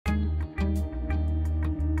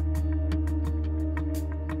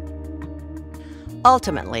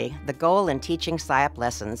Ultimately, the goal in teaching SIOP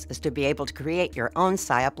lessons is to be able to create your own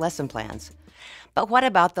SIOP lesson plans. But what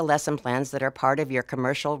about the lesson plans that are part of your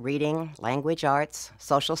commercial reading, language arts,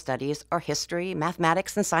 social studies, or history,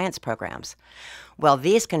 mathematics, and science programs? Well,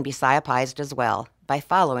 these can be SIOPized as well by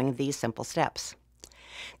following these simple steps.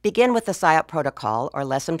 Begin with the SIOP protocol or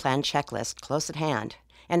lesson plan checklist close at hand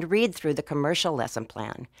and read through the commercial lesson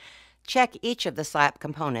plan. Check each of the SIOP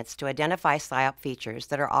components to identify SIOP features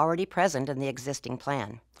that are already present in the existing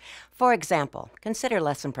plan. For example, consider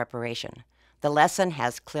lesson preparation. The lesson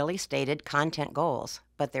has clearly stated content goals,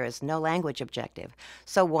 but there is no language objective,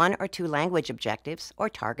 so 1 or 2 language objectives, or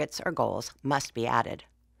targets or goals, must be added.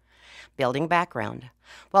 Building background.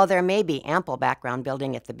 While there may be ample background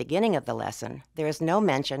building at the beginning of the lesson, there is no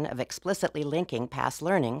mention of explicitly linking past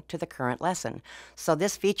learning to the current lesson, so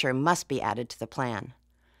this feature must be added to the plan.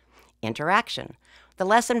 Interaction. The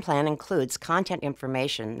lesson plan includes content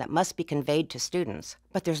information that must be conveyed to students,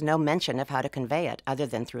 but there's no mention of how to convey it other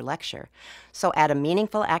than through lecture. So add a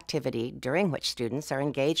meaningful activity during which students are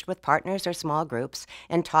engaged with partners or small groups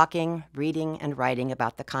in talking, reading, and writing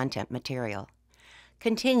about the content material.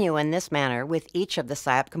 Continue in this manner with each of the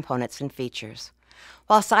SIOP components and features.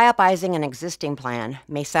 While SIOPizing an existing plan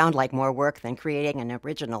may sound like more work than creating an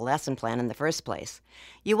original lesson plan in the first place,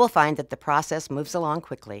 you will find that the process moves along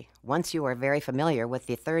quickly once you are very familiar with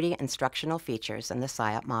the 30 instructional features in the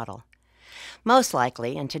SIOP model. Most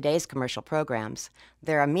likely, in today's commercial programs,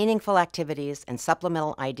 there are meaningful activities and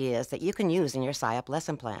supplemental ideas that you can use in your SIOP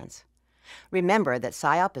lesson plans. Remember that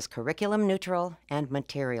SIOP is curriculum neutral and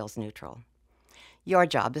materials neutral. Your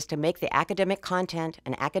job is to make the academic content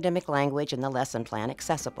and academic language in the lesson plan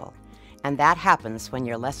accessible, and that happens when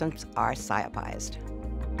your lessons are SIOPized.